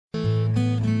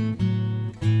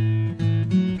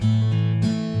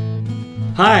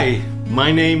Hi,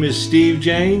 my name is Steve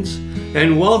James,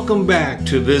 and welcome back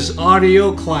to this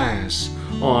audio class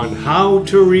on how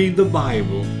to read the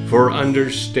Bible for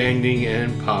understanding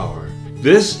and power.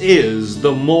 This is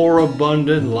the More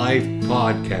Abundant Life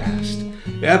podcast,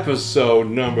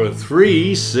 episode number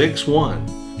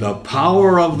 361, The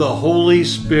Power of the Holy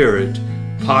Spirit,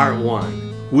 Part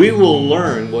 1. We will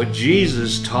learn what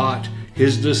Jesus taught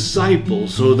his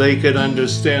disciples so they could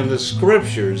understand the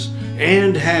scriptures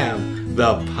and have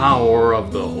the power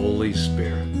of the Holy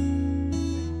Spirit.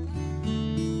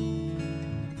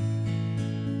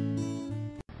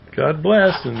 God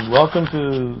bless and welcome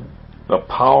to the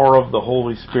power of the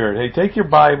Holy Spirit. Hey, take your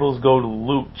Bibles, go to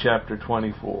Luke chapter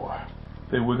 24.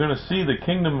 We're going to see the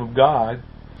kingdom of God,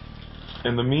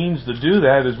 and the means to do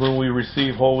that is when we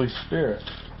receive Holy Spirit.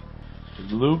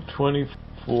 Luke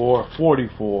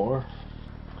 24:44.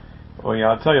 Oh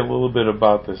yeah, I'll tell you a little bit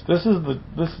about this. This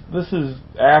is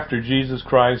after Jesus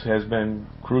Christ has been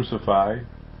crucified,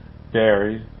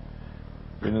 buried,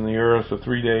 been in the earth for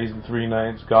 3 days and 3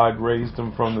 nights. God raised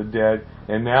him from the dead,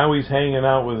 and now he's hanging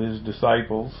out with his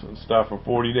disciples and stuff for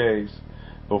 40 days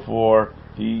before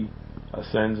he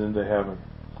ascends into heaven.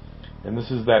 And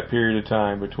this is that period of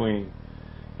time between.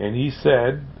 And he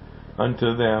said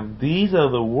unto them, These are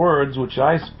the words which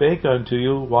I spake unto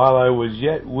you while I was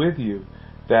yet with you,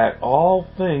 that all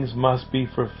things must be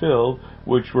fulfilled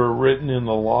which were written in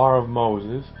the law of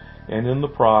Moses, and in the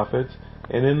prophets,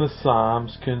 and in the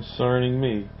Psalms concerning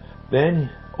me. Then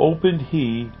opened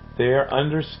he their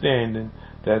understanding,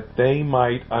 that they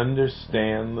might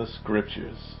understand the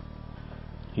Scriptures.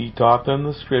 He taught them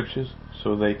the Scriptures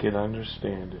so they could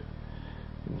understand it.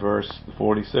 Verse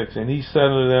 46, And he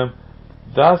said unto them,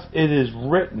 Thus it is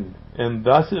written, and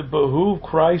thus it behooved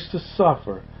Christ to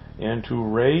suffer, and to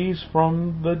raise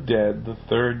from the dead the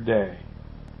third day,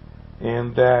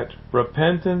 and that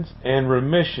repentance and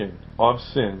remission of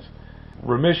sins,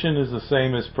 remission is the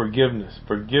same as forgiveness,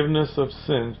 forgiveness of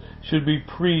sins, should be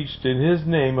preached in his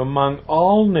name among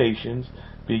all nations,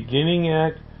 beginning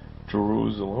at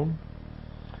Jerusalem.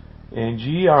 And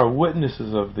ye are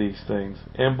witnesses of these things.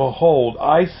 And behold,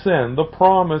 I send the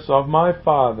promise of my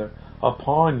Father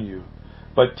upon you.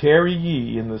 But tarry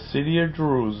ye in the city of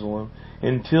Jerusalem,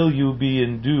 until you be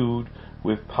endued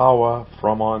with power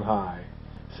from on high.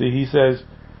 See, he says,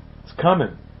 it's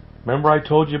coming. Remember I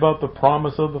told you about the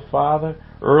promise of the Father?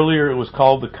 Earlier it was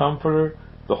called the Comforter,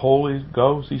 the Holy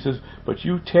Ghost. He says, but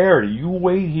you tarry, you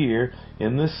wait here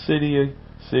in this city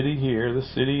here, the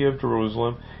city of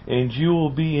Jerusalem, and you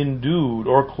will be endued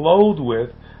or clothed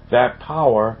with that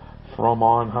power from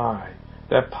on high.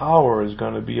 That power is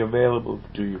going to be available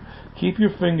to you. Keep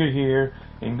your finger here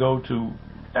and go to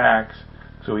Acts.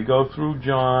 So we go through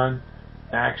John,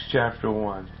 Acts chapter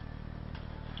 1.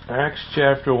 Acts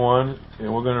chapter 1,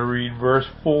 and we're going to read verse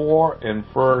 4 and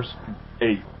verse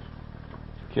 8.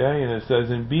 Okay, and it says,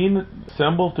 And being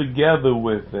assembled together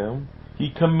with them,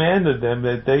 he commanded them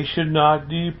that they should not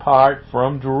depart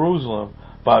from Jerusalem,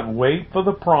 but wait for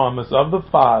the promise of the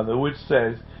Father, which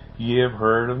says, Ye have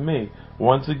heard of me.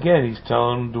 Once again, he's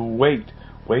telling them to wait.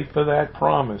 Wait for that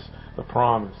promise, the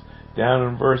promise. Down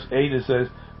in verse 8 it says,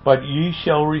 But ye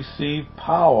shall receive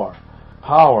power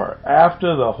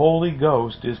after the Holy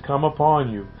Ghost is come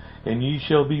upon you, and ye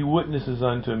shall be witnesses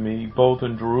unto me, both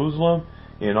in Jerusalem,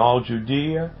 in all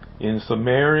Judea, in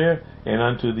Samaria, and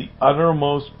unto the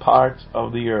uttermost parts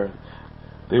of the earth.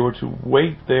 They were to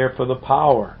wait there for the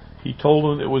power. He told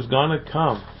them it was going to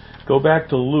come. Go back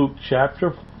to Luke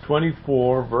chapter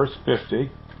 24, verse 50,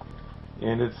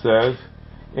 and it says,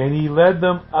 And he led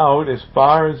them out as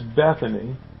far as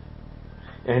Bethany,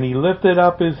 and he lifted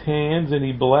up his hands, and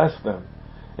he blessed them.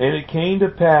 And it came to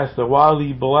pass that while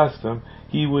he blessed them,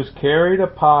 he was carried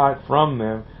apart from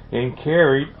them, and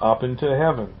carried up into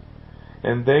heaven.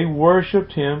 And they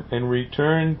worshipped him, and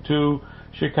returned to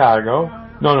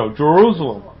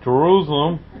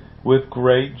Jerusalem, with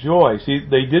great joy. See,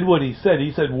 they did what he said.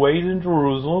 He said, wait in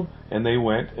Jerusalem, and they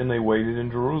went, and they waited in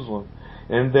Jerusalem.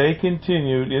 And they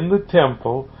continued in the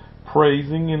temple,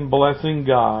 praising and blessing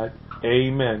God.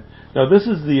 Amen. Now this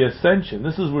is the ascension.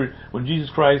 This is when Jesus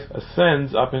Christ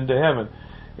ascends up into heaven.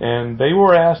 And they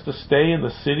were asked to stay in the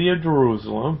city of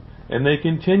Jerusalem, and they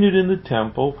continued in the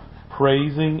temple,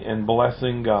 praising and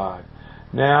blessing God.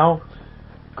 Now,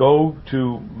 go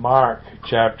to Mark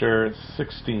chapter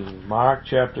 16. Mark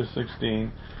chapter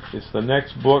 16. It's the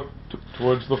next book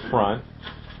towards the front.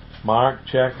 Mark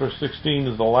chapter 16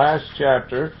 is the last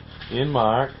chapter in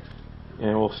Mark,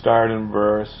 and we'll start in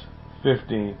verse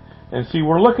 15. And see,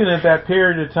 we're looking at that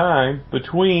period of time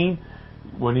between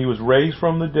when he was raised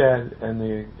from the dead and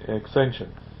the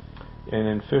ascension. And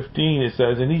in 15 it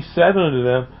says, And he said unto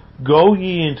them, Go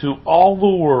ye into all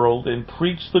the world, and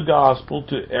preach the gospel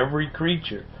to every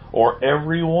creature, or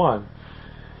every one.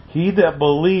 He that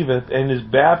believeth and is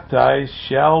baptized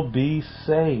shall be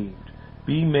saved,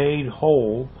 be made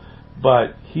whole,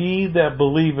 but he that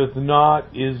believeth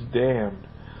not is damned.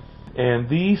 And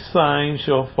these signs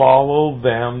shall follow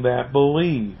them that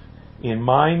believe. In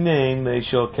my name they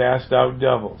shall cast out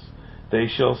devils. They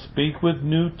shall speak with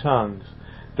new tongues.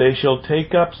 They shall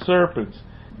take up serpents.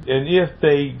 And if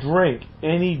they drink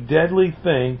any deadly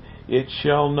thing, it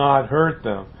shall not hurt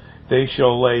them. They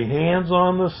shall lay hands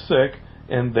on the sick,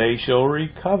 and they shall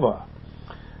recover.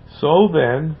 So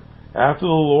then, after the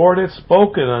Lord had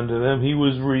spoken unto them, he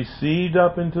was received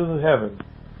up into the heaven,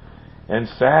 and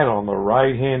sat on the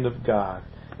right hand of God.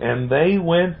 And they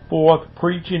went forth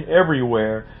preaching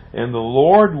everywhere, and the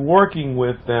Lord working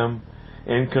with them,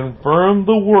 and confirmed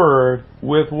the word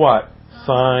with what?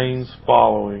 Signs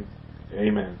following.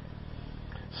 Amen.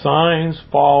 Signs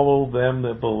follow them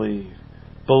that believe.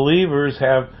 Believers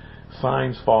have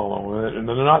signs following. And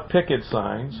they're not picket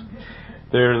signs.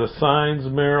 They're the signs,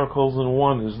 miracles, and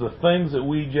wonders. The things that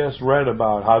we just read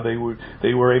about, how they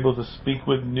were able to speak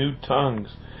with new tongues,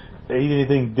 they ate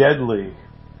anything deadly,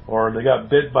 or they got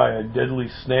bit by a deadly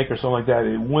snake or something like that.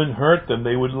 It wouldn't hurt them.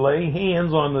 They would lay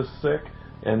hands on the sick,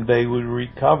 and they would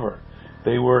recover.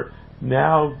 They were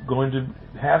now going to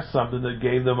have something that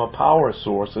gave them a power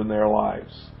source in their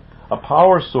lives. A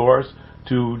power source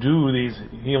to do these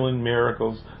healing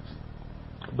miracles,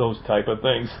 those type of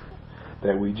things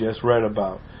that we just read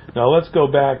about. Now let's go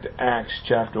back to Acts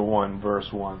chapter 1, verse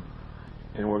 1.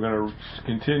 And we're going to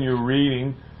continue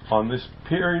reading on this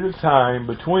period of time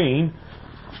between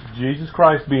Jesus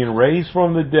Christ being raised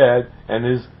from the dead and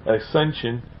his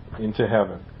ascension into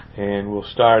heaven. And we'll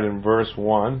start in verse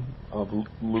 1 of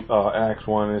Acts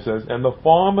 1. It says, And the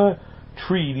former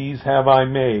treatise have I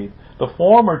made. The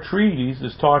former treatise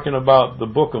is talking about the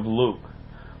book of Luke.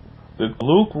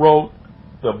 Luke wrote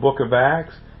the book of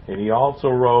Acts, and he also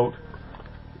wrote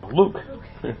Luke.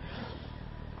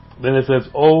 Then it says,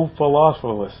 O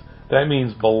Philophilus. That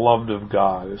means beloved of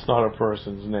God. It's not a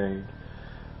person's name.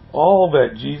 All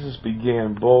that Jesus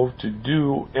began both to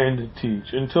do and to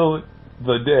teach, until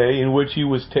the day in which he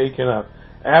was taken up.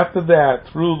 After that,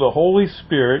 through the Holy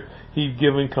Spirit, he'd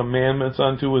given commandments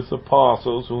unto his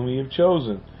apostles whom he had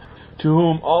chosen, to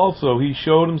whom also he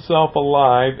showed himself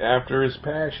alive after his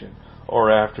passion,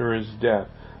 or after his death,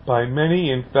 by many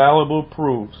infallible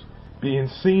proofs, being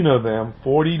seen of them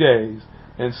 40 days,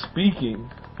 and speaking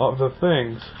of the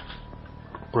things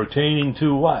pertaining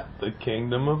to what? The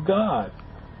kingdom of God.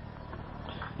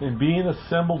 And being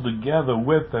assembled together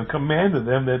with them, commanded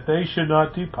them that they should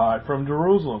not depart from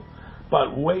Jerusalem,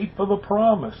 but wait for the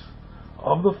promise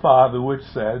of the Father, which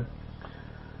said,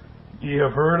 Ye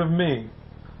have heard of me.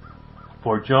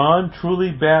 For John truly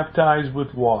baptized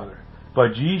with water,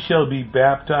 but ye shall be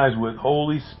baptized with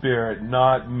Holy Spirit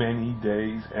not many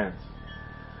days hence.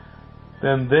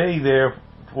 Then they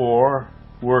therefore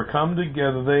were come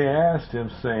together, they asked him,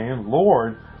 saying,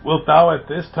 Lord, wilt thou at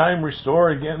this time restore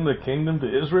again the kingdom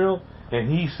to Israel? And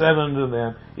he said unto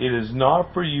them, It is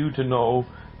not for you to know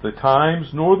the times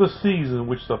nor the season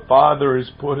which the Father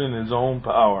has put in his own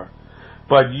power,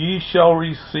 but ye shall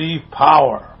receive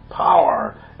power,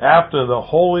 after the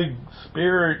Holy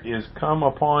Spirit is come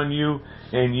upon you,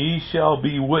 and ye shall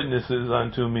be witnesses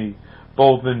unto me,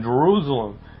 both in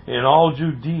Jerusalem, in all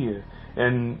Judea,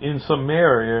 and in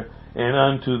Samaria, and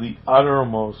unto the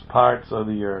uttermost parts of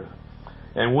the earth.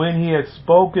 And when he had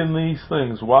spoken these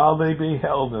things, while they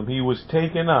beheld him, he was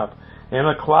taken up, and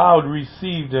a cloud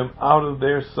received him out of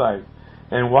their sight.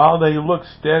 And while they looked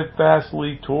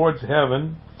steadfastly towards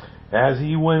heaven, as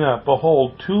he went up,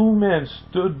 behold, 2 men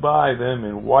stood by them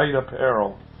in white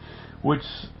apparel, which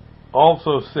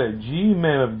also said, Ye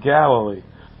men of Galilee,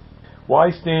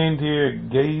 why stand here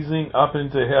gazing up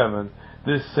into heaven?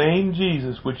 This same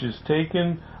Jesus, which is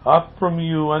taken up from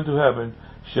you unto heaven,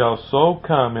 shall so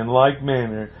come in like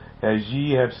manner as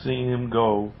ye have seen him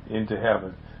go into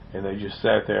heaven. And they just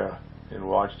sat there and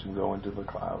watched him go into the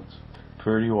clouds.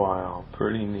 Pretty wild,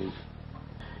 pretty neat.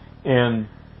 And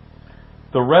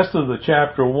the rest of the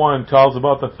chapter 1 tells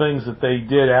about the things that they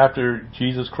did after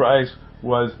Jesus Christ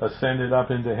was ascended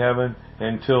up into heaven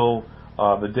until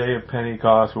the day of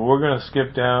Pentecost. But we're going to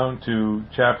skip down to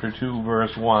chapter 2,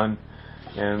 verse 1,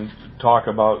 and talk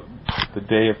about the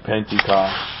day of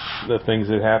Pentecost, the things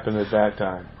that happened at that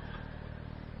time.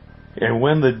 And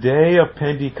when the day of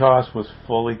Pentecost was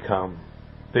fully come,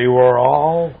 they were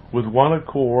all with one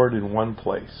accord in one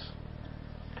place.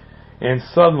 And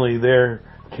suddenly there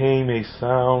came a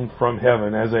sound from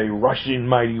heaven as a rushing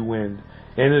mighty wind,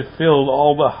 and it filled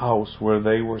all the house where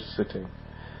they were sitting.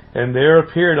 And there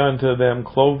appeared unto them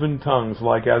cloven tongues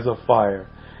like as of fire,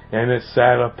 and it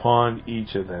sat upon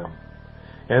each of them.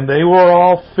 And they were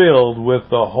all filled with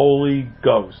the Holy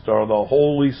Ghost, or the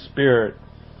Holy Spirit.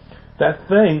 That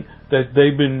thing that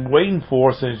they've been waiting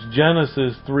for since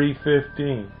Genesis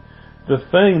 3:15. The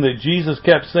thing that Jesus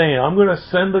kept saying, I'm going to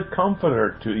send the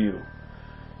Comforter to you.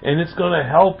 And it's going to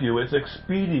help you. It's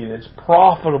expedient. It's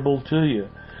profitable to you.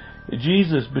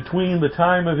 Jesus, between the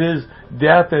time of His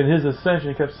death and His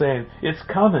ascension, kept saying, it's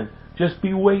coming. Just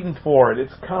be waiting for it.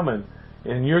 It's coming.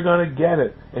 And you're going to get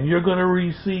it. And you're going to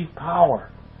receive power.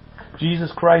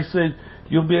 Jesus Christ said,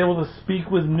 you'll be able to speak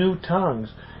with new tongues.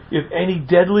 If any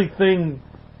deadly thing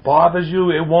bothers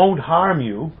you, it won't harm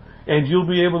you. And you'll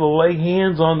be able to lay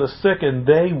hands on the sick and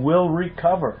they will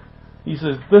recover. He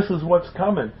says, this is what's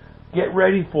coming. Get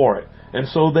ready for it. And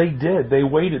so they did. They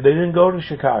waited. They didn't go to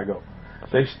Chicago.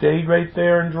 They stayed right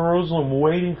there in Jerusalem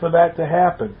waiting for that to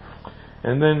happen.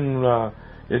 And then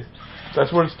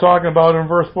that's what it's talking about in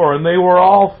verse 4. And they were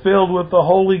all filled with the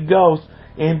Holy Ghost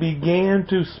and began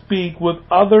to speak with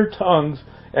other tongues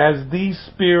as the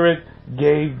Spirit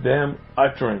gave them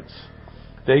utterance.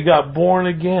 They got born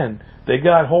again. They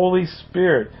got Holy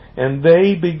Spirit. And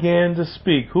they began to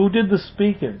speak. Who did the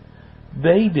speaking?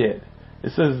 They did.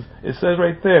 It says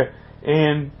right there,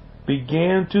 and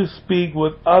began to speak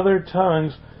with other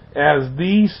tongues as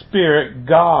the Spirit,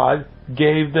 God,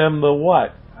 gave them the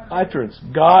what? Utterance.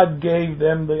 God gave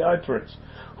them the utterance.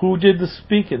 Who did the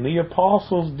speaking? The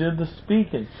apostles did the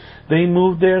speaking. They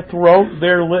moved their throat,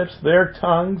 their lips, their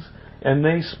tongues, and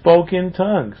they spoke in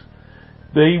tongues.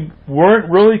 They weren't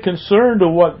really concerned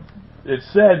with what it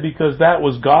said because that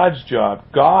was God's job.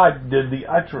 God did the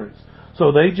utterance.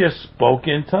 So they just spoke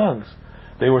in tongues.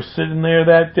 They were sitting there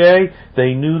that day.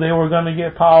 They knew they were going to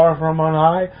get power from on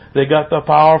high. They got the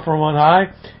power from on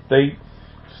high. They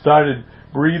started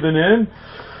breathing in,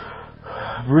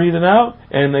 breathing out,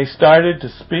 and they started to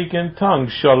speak in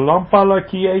tongues.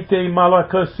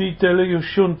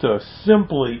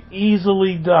 Simply,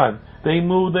 easily done. They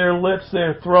moved their lips,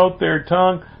 their throat, their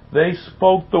tongue. They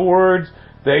spoke the words.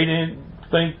 They didn't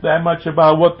think that much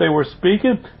about what they were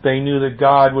speaking. They knew that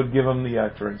God would give them the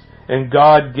utterance. And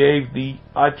God gave the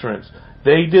utterance.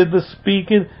 They did the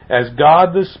speaking as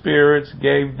God the Spirits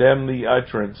gave them the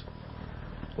utterance.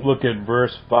 Look at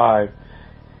verse 5.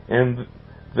 And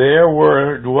there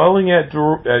were dwelling at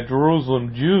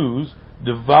Jerusalem Jews,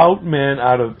 devout men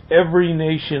out of every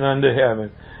nation under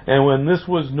heaven. And when this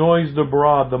was noised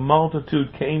abroad, the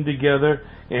multitude came together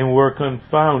and were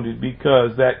confounded,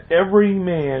 because that every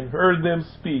man heard them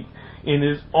speak in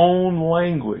his own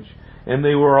language. And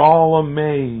they were all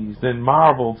amazed and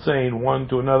marveled, saying one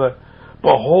to another,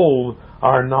 Behold,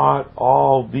 are not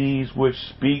all these which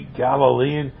speak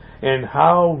Galilean? And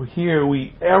how hear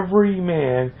we every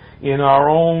man in our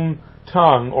own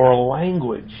tongue or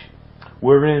language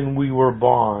wherein we were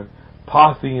born,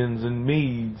 Parthians and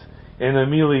Medes and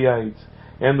Amalekites,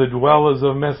 and the dwellers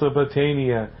of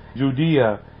Mesopotamia,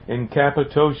 Judea and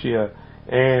Cappadocia,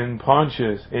 and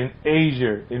Pontus, and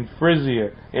Asia, and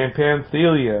Phrygia, and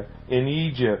Pamphylia, in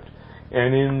Egypt,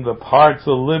 and in the parts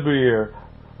of Libya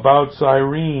about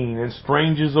Cyrene, and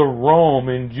strangers of Rome,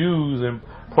 and Jews, and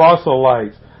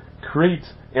proselytes,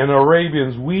 Cretes, and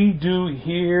Arabians, we do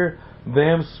hear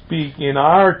them speak in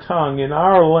our tongue, in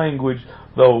our language,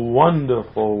 the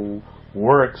wonderful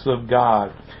works of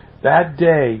God. That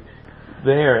day,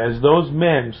 there, as those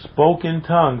men spoke in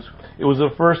tongues, it was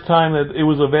the first time that it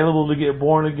was available to get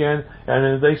born again,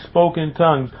 and as they spoke in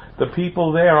tongues, the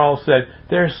people there all said,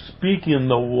 they're speaking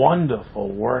the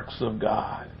wonderful works of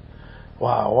God.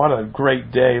 Wow, what a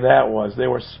great day that was. They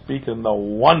were speaking the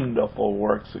wonderful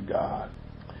works of God.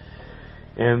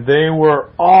 And they were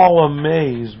all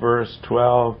amazed, verse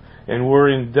 12, and were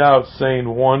in doubt, saying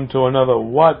one to another,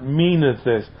 What meaneth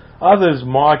this? Others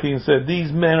mocking said,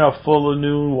 These men are full of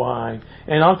new wine.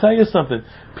 And I'll tell you something,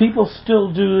 people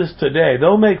still do this today.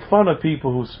 They'll make fun of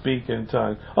people who speak in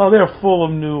tongues. Oh, they're full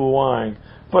of new wine.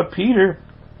 But Peter,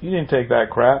 he didn't take that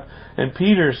crap. And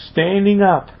Peter, standing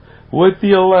up with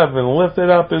the 11, lifted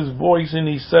up his voice, and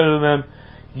he said to them,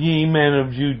 Ye men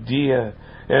of Judea,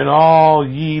 and all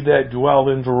ye that dwell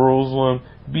in Jerusalem,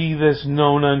 be this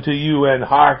known unto you, and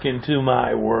hearken to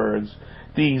my words.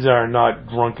 These are not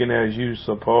drunken as you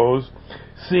suppose,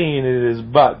 seeing it is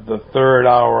but the third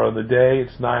hour of the day.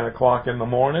 It's 9 o'clock in the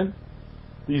morning.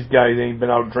 These guys ain't been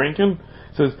out drinking.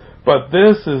 It says, But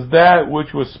this is that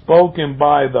which was spoken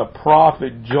by the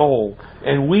prophet Joel.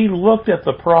 And we looked at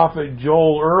the prophet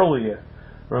Joel earlier.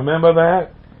 Remember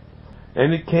that?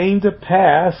 And it came to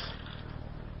pass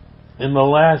in the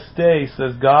last day,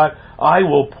 says God, I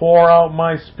will pour out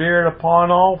my Spirit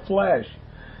upon all flesh,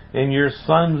 and your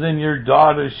sons and your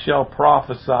daughters shall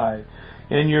prophesy,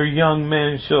 and your young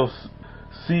men shall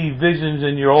see visions,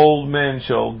 and your old men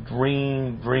shall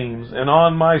dream dreams. And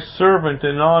on my servant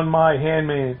and on my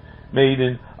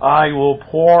handmaiden I will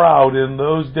pour out in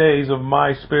those days of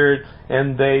my Spirit,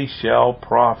 and they shall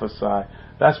prophesy.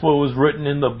 That's what was written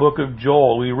in the book of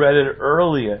Joel. We read it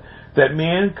earlier. That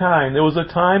mankind, there was a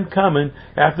time coming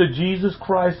after Jesus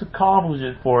Christ accomplished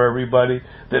it for everybody,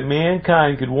 that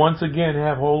mankind could once again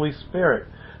have Holy Spirit.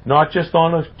 Not just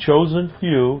on a chosen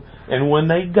few, and when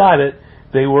they got it,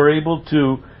 they were able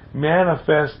to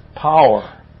manifest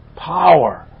power.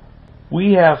 Power.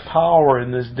 We have power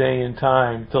in this day and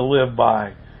time to live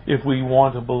by if we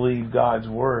want to believe God's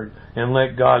Word and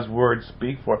let God's Word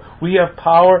speak for us. We have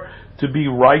power to be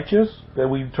righteous, that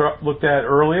we looked at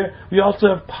earlier. We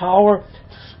also have power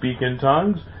to speak in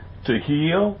tongues, to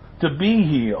heal, to be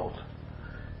healed,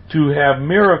 to have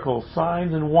miracles,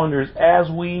 signs, and wonders as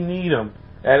we need them,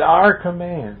 at our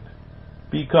command,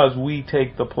 because we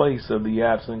take the place of the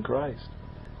absent Christ,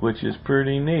 which is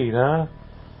pretty neat, huh?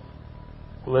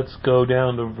 Let's go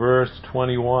down to verse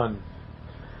 21.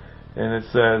 And it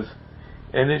says,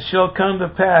 and it shall come to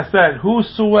pass that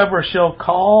whosoever shall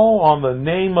call on the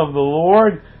name of the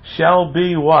Lord shall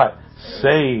be what?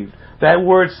 Saved. That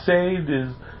word saved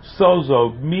is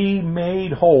sozo, me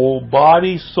made whole,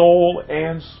 body, soul,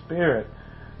 and spirit.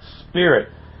 Spirit.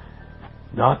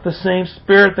 Not the same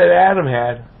spirit that Adam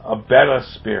had, a better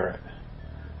spirit.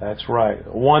 That's right.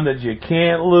 One that you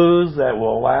can't lose, that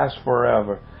will last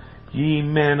forever. Ye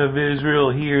men of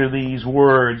Israel, hear these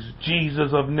words.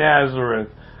 Jesus of Nazareth,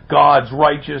 God's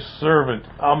righteous servant,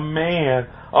 a man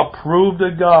approved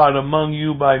of God among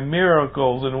you by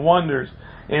miracles and wonders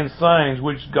and signs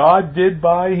which God did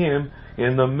by him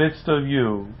in the midst of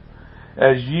you,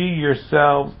 as ye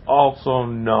yourselves also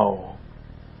know.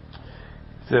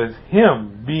 It says,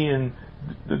 him being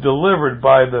delivered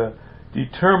by the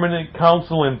determinate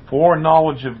counsel and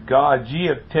foreknowledge of God, ye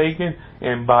have taken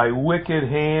and by wicked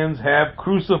hands have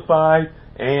crucified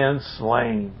and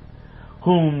slain,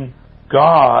 whom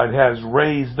God has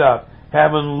raised up,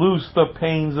 having loosed the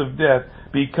pains of death,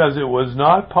 because it was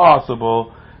not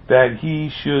possible that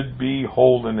he should be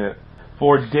holden it.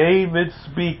 For David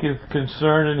speaketh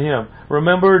concerning him.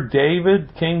 Remember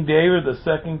David, King David, the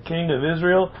second king of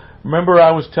Israel? Remember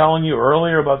I was telling you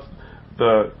earlier about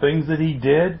the things that he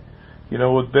did,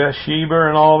 with Bathsheba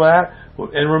and all that?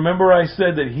 And remember I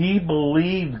said that he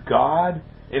believed God,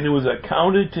 and it was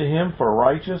accounted to him for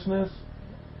righteousness?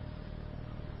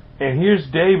 And here's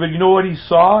David. You know what he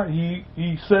saw?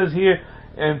 He says here,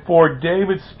 and for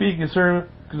David speaking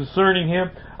concerning him,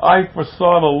 I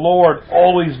foresaw the Lord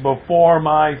always before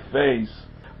my face.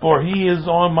 For he is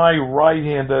on my right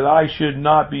hand, that I should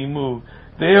not be moved.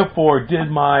 Therefore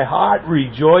did my heart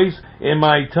rejoice, and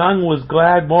my tongue was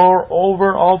glad.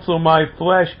 Moreover also my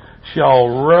flesh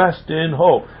shall rest in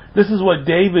hope. This is what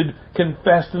David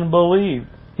confessed and believed.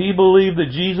 He believed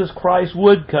that Jesus Christ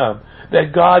would come,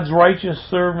 that God's righteous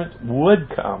servant would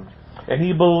come. And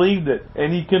he believed it,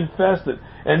 and he confessed it,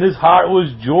 and his heart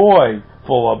was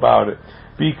joyful about it.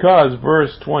 Because,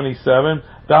 verse 27,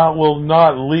 thou wilt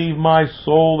not leave my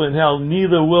soul in hell,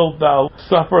 neither wilt thou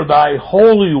suffer thy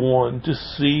Holy One to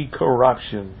see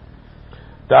corruption.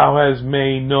 Thou hast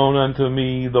made known unto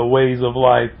me the ways of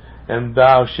life, and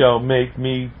thou shalt make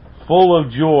me full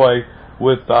of joy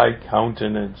with thy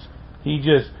countenance.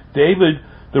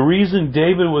 The reason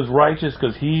David was righteous,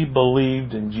 because he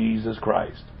believed in Jesus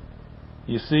Christ.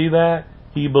 You see that?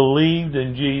 He believed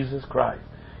in Jesus Christ.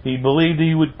 He believed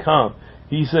he would come.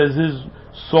 He says his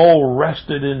soul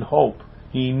rested in hope.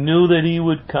 He knew that he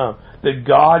would come, that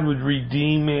God would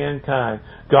redeem mankind.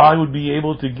 God would be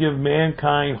able to give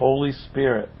mankind Holy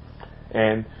Spirit.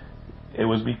 And it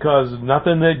was because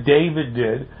nothing that David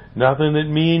did, nothing that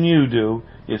me and you do,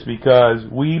 it's because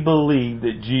we believe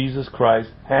that Jesus Christ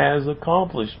has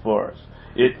accomplished for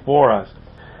us.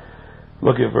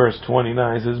 Look at verse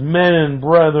 29. It says, men and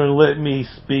brethren, let me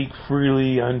speak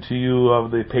freely unto you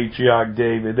of the patriarch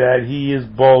David, that he is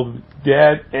both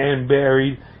dead and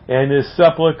buried, and his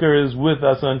sepulchre is with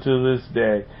us unto this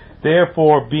day.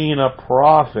 Therefore, being a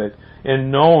prophet,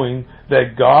 and knowing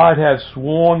that God hath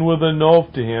sworn with an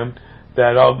oath to him,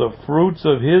 that of the fruits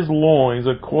of his loins,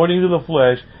 according to the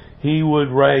flesh, he would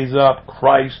raise up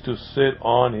Christ to sit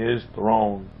on his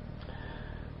throne.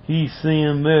 He,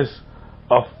 seeing this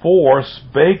afore,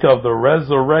 spake of the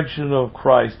resurrection of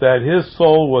Christ, that his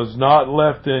soul was not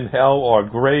left in hell, or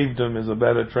graved him is a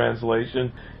better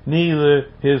translation.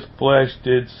 neither his flesh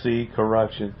did see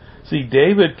corruption. See,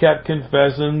 David kept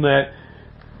confessing that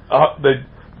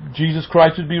Jesus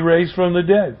Christ would be raised from the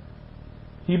dead.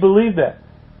 He believed that.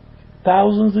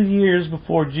 Thousands of years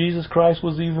before Jesus Christ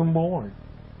was even born.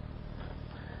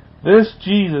 This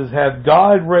Jesus hath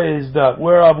God raised up,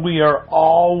 whereof we are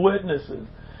all witnesses.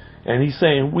 And he's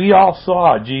saying, we all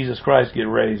saw Jesus Christ get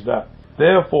raised up.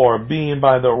 Therefore, being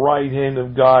by the right hand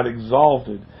of God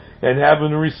exalted, and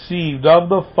having received of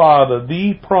the Father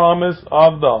the promise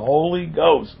of the Holy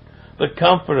Ghost, the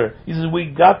Comforter. He says, we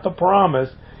got the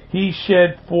promise. He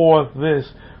shed forth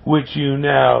this which you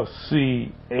now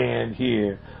see and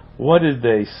hear. What did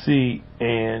they see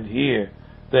and hear?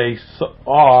 They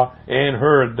saw and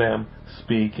heard them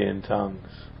speak in tongues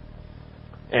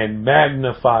and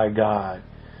magnify God,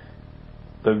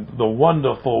 the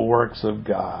wonderful works of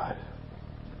God.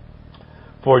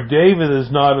 For David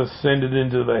is not ascended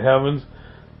into the heavens,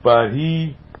 but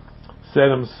he said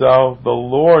himself, the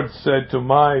Lord said to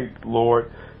my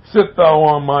Lord, sit thou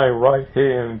on my right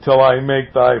hand until I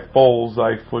make thy foes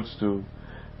thy footstool.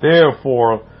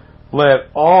 Therefore, let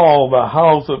all the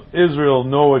house of Israel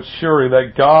know it surely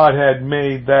that God had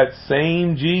made that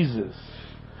same Jesus,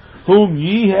 whom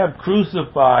ye have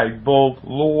crucified, both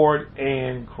Lord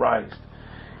and Christ.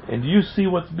 And do you see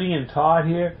what's being taught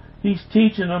here? He's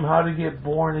teaching them how to get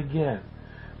born again.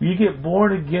 You get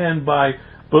born again by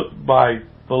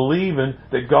believing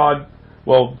that God,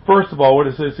 well, first of all, what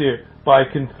it says here, by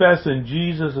confessing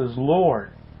Jesus as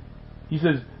Lord. He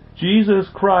says, Jesus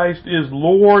Christ is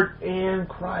Lord and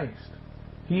Christ.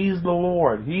 He's the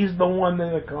Lord. He's the one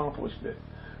that accomplished it.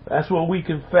 That's what we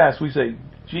confess. We say,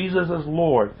 Jesus is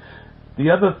Lord. The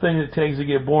other thing it takes to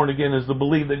get born again is to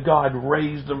believe that God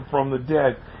raised him from the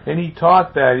dead. And he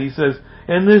taught that. He says,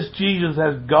 and this Jesus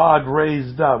has God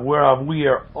raised up, whereof we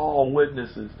are all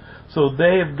witnesses. So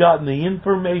they have gotten the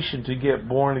information to get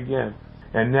born again.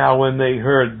 And now when they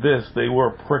heard this, they were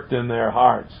pricked in their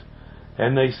hearts.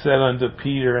 And they said unto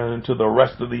Peter and unto the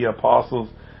rest of the apostles,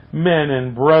 men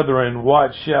and brethren,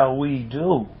 what shall we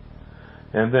do?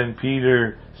 And then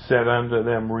Peter said unto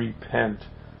them, repent,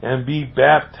 and be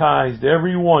baptized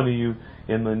every one of you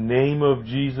in the name of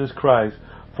Jesus Christ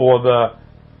for the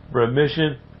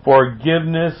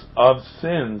forgiveness of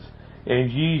sins,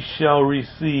 and ye shall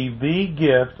receive the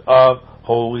gift of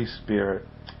Holy Spirit.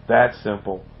 That's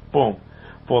simple. Boom.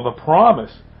 For the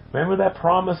promise, remember that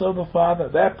promise of the Father?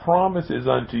 That promise is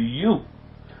unto you,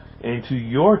 and to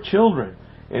your children,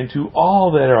 and to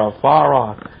all that are afar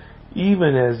off,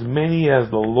 even as many as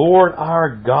the Lord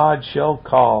our God shall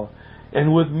call.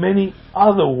 And with many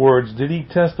other words did he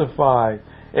testify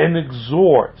and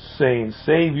exhort, saying,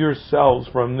 save yourselves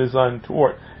from this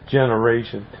untoward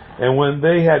generation. And when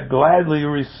they had gladly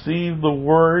received the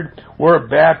word, were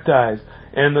baptized.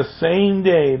 And the same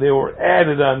day there were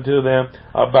added unto them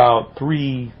about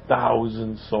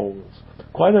 3,000 souls.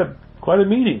 Quite a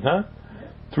meeting, huh?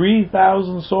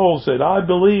 3,000 souls said, I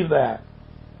believe that.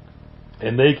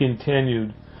 And they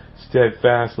continued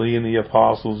steadfastly in the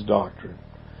apostles' doctrine,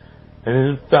 and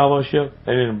in fellowship,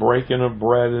 and in breaking of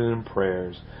bread, and in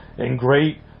prayers. And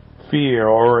great fear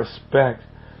or respect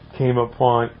came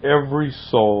upon every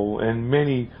soul, and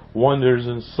many wonders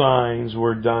and signs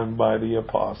were done by the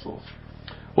apostles.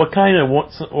 What kind of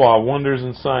wonders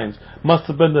and signs? Must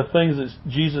have been the things that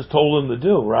Jesus told them to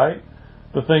do, right?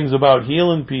 The things about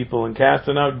healing people and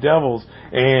casting out devils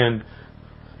and,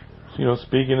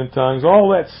 speaking in tongues, all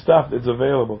that stuff that's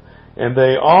available. And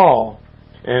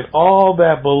all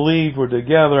that believed were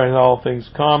together and all things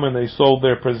common. They sold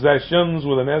their possessions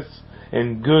with an S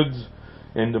and goods,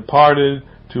 and departed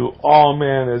to all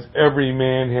men as every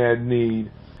man had need.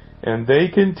 And they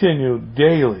continued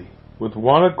daily with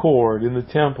one accord in the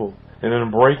temple, and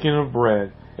in breaking of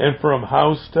bread, and from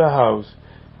house to house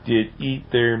did eat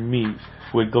their meat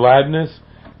with gladness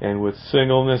and with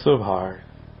singleness of heart,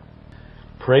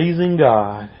 praising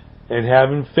God and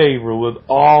having favor with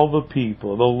all the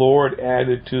people. The Lord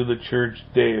added to the church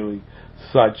daily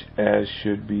such as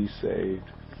should be saved.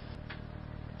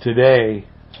 Today,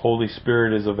 Holy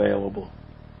Spirit is available.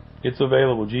 It's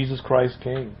available. Jesus Christ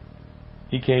came.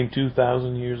 He came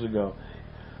 2,000 years ago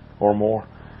or more.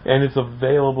 And it's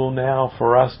available now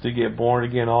for us to get born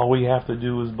again. All we have to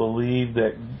do is believe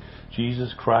that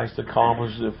Jesus Christ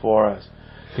accomplished it for us.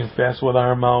 Confess with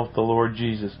our mouth the Lord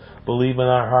Jesus. Believe in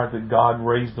our heart that God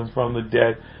raised him from the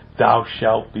dead. Thou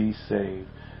shalt be saved.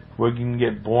 We can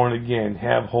get born again,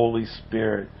 have Holy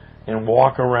Spirit, and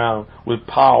walk around with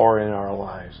power in our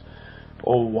lives.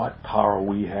 Oh, what power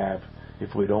we have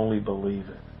if we'd only believe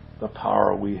it. The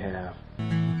power we have.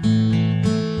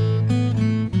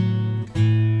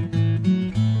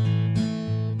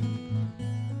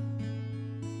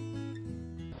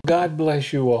 God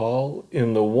bless you all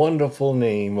in the wonderful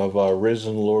name of our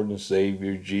risen Lord and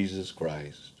Savior, Jesus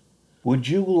Christ. Would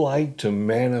you like to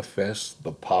manifest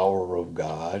the power of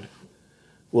God?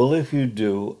 Well, if you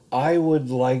do, I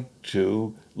would like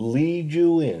to lead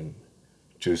you in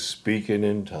to speaking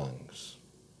in tongues.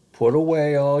 Put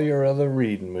away all your other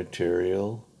reading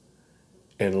material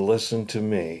and listen to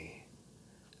me.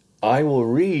 I will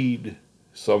read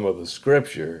some of the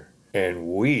scripture and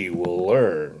we will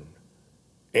learn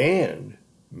and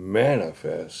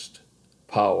manifest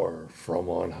power from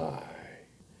on high.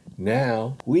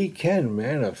 Now, we can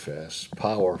manifest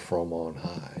power from on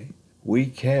high. We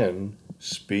can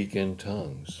speak in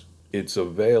tongues. It's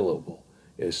available.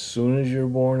 As soon as you're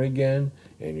born again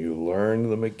and you learn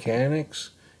the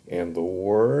mechanics and the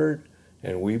Word,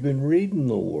 and we've been reading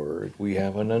the Word, we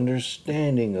have an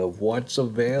understanding of what's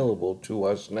available to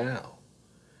us now.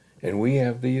 And we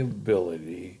have the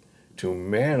ability to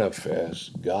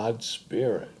manifest God's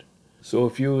Spirit. So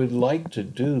if you would like to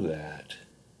do that,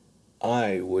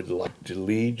 I would like to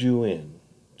lead you in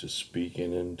to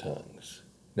speaking in tongues.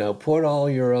 Now put all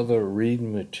your other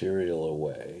reading material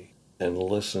away and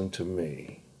listen to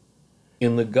me.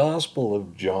 In the Gospel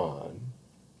of John,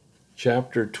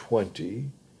 chapter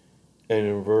 20, and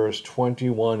in verse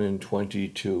 21 and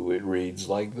 22, it reads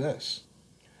like this.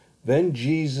 Then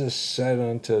Jesus said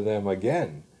unto them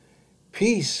again,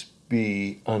 Peace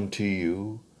be unto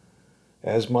you.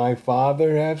 As my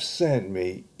Father hath sent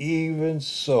me, even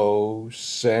so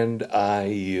send I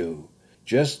you.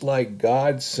 Just like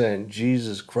God sent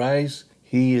Jesus Christ,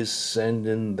 he is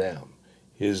sending them,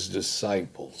 his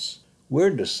disciples.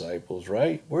 We're disciples,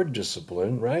 right? We're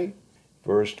disciplined, right?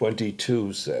 Verse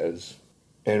 22 says,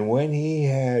 And when he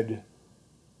had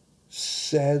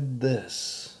said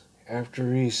this,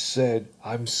 after he said,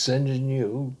 I'm sending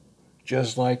you,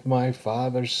 just like my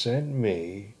Father sent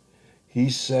me, he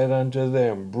said unto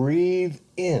them, Breathe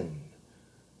in.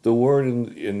 The word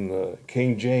in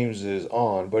King James is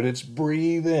on, but it's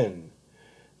breathe in.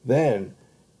 Then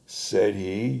said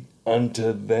he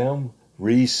unto them,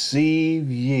 Receive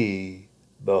ye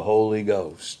the Holy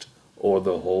Ghost, or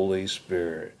the Holy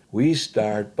Spirit. We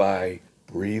start by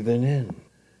breathing in.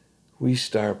 We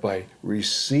start by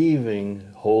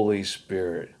receiving Holy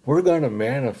Spirit. We're going to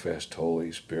manifest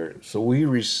Holy Spirit, so we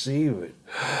receive it.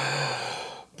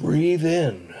 Breathe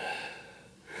in.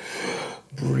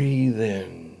 Breathe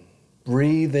in.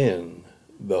 Breathe in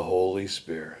the Holy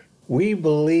Spirit. We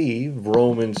believe,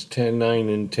 Romans 10:9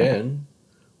 and 10,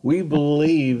 we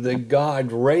believe that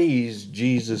God raised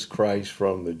Jesus Christ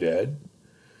from the dead.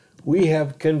 We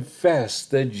have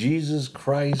confessed that Jesus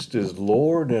Christ is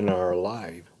Lord in our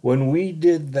life. When we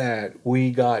did that, we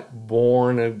got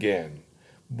born again,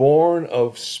 born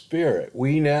of Spirit.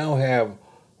 We now have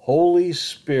Holy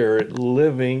Spirit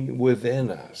living within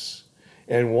us.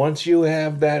 And once you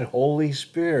have that Holy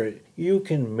Spirit, you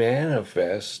can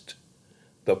manifest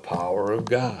the power of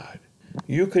God.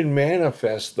 You can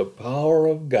manifest the power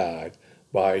of God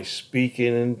by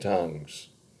speaking in tongues.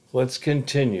 Let's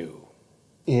continue.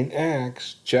 In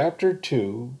Acts chapter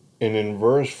 2 and in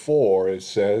verse 4 it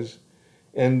says,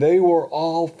 And they were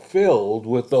all filled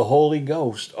with the Holy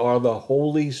Ghost, or the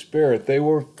Holy Spirit. They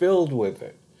were filled with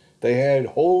it. They had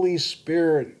Holy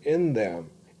Spirit in them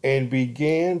and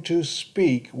began to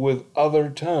speak with other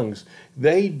tongues.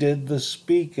 They did the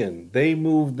speaking. They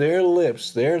moved their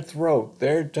lips, their throat,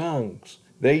 their tongues.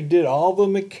 They did all the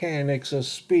mechanics of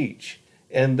speech,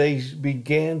 and they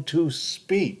began to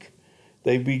speak.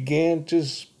 They began to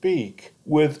speak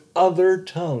with other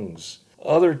tongues.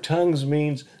 Other tongues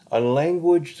means a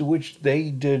language which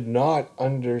they did not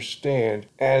understand,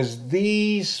 as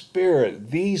the Spirit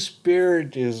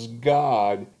is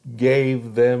God,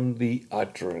 gave them the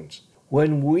utterance.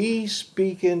 When we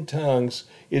speak in tongues,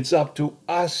 it's up to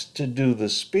us to do the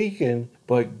speaking,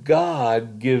 but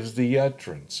God gives the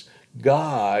utterance.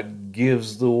 God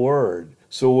gives the word.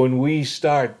 So when we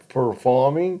start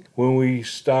performing, when we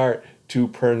start to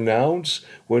pronounce,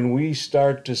 when we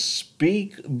start to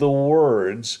speak the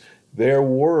words, they're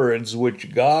words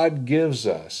which God gives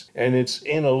us, and it's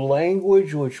in a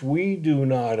language which we do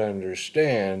not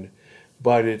understand,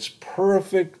 but it's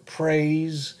perfect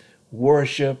praise,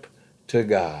 worship to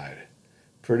God.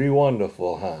 Pretty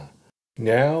wonderful, huh?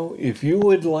 Now, if you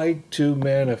would like to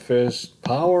manifest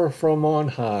power from on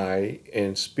high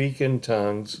and speak in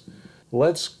tongues,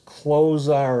 let's close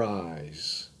our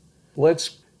eyes.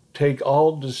 Let's take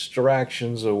all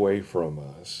distractions away from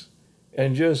us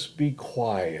and just be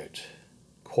quiet.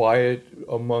 Quiet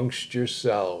amongst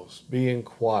yourselves, being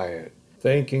quiet,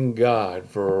 thanking God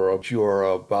for what you are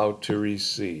about to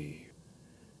receive.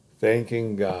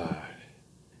 Thanking God.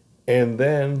 And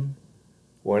then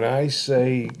when I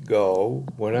say go,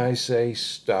 when I say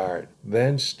start,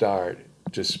 then start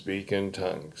to speak in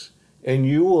tongues. And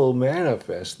you will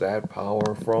manifest that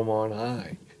power from on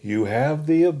high. You have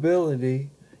the ability.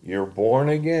 You're born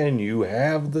again. You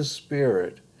have the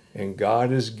Spirit. And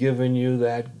God has given you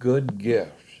that good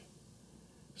gift.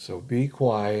 So be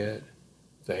quiet,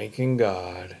 thanking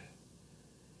God.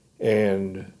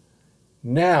 And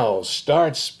now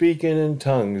start speaking in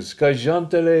tongues.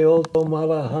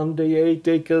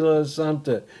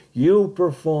 You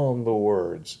perform the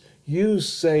words. You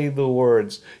say the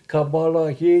words. All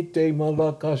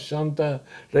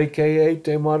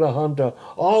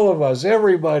of us,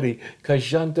 everybody.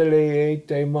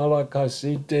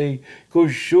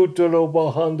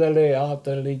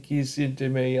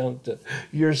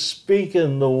 You're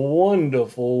speaking the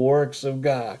wonderful works of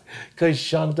God.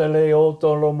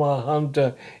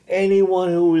 Anyone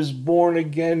who is born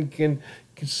again can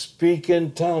speak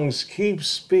in tongues. Keep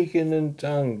speaking in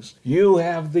tongues. You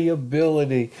have the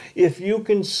ability. If you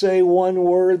can say one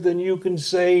word, then you can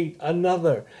say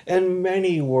another and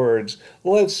many words.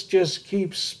 Let's just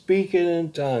keep speaking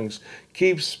in tongues.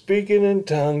 Keep speaking in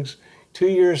tongues to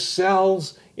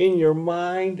yourselves, in your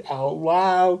mind, out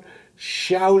loud.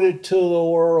 Shout it to the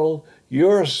world.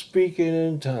 You're speaking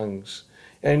in tongues.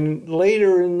 And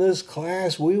later in this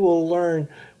class, we will learn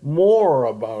more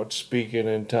about speaking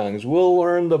in tongues. We'll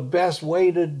learn the best way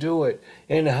to do it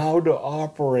and how to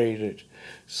operate it.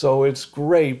 So it's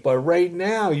great. But right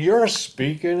now, you're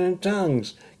speaking in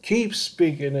tongues. Keep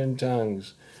speaking in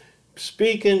tongues.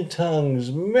 Speak in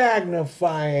tongues,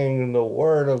 magnifying the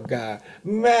Word of God,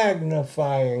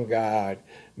 magnifying God,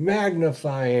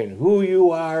 magnifying who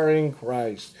you are in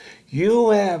Christ. You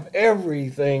have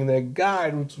everything that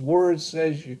God's Word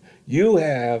says you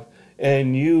have,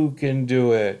 and you can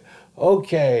do it.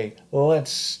 Okay,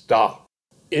 let's stop.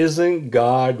 Isn't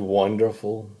God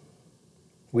wonderful?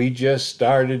 We just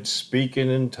started speaking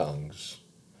in tongues.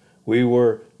 We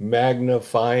were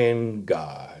magnifying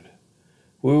God.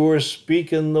 We were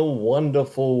speaking the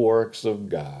wonderful works of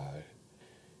God.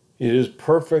 It is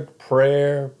perfect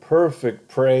prayer, perfect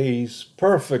praise,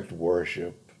 perfect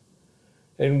worship.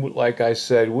 And like I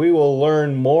said, we will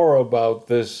learn more about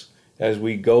this as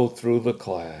we go through the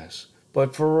class.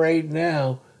 But for right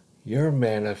now, you're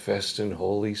manifesting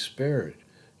Holy Spirit.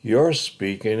 You're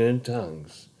speaking in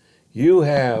tongues. You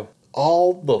have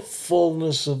all the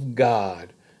fullness of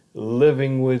God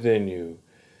living within you.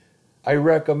 I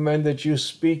recommend that you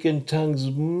speak in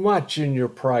tongues much in your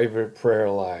private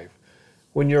prayer life.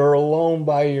 When you're alone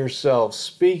by yourself,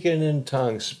 speaking in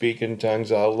tongues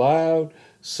out loud,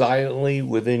 silently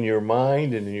within your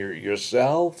mind and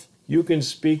yourself. You can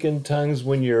speak in tongues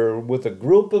when you're with a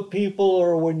group of people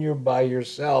or when you're by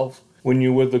yourself. When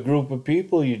you're with a group of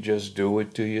people, you just do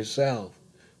it to yourself.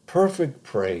 Perfect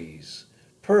praise,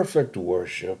 perfect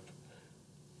worship,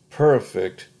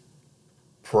 perfect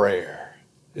prayer.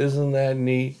 Isn't that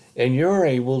neat? And you're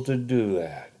able to do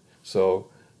that. So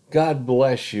God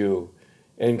bless you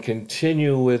and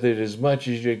continue with it as much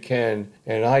as you can.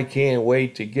 And I can't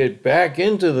wait to get back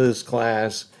into this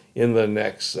class in the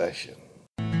next session.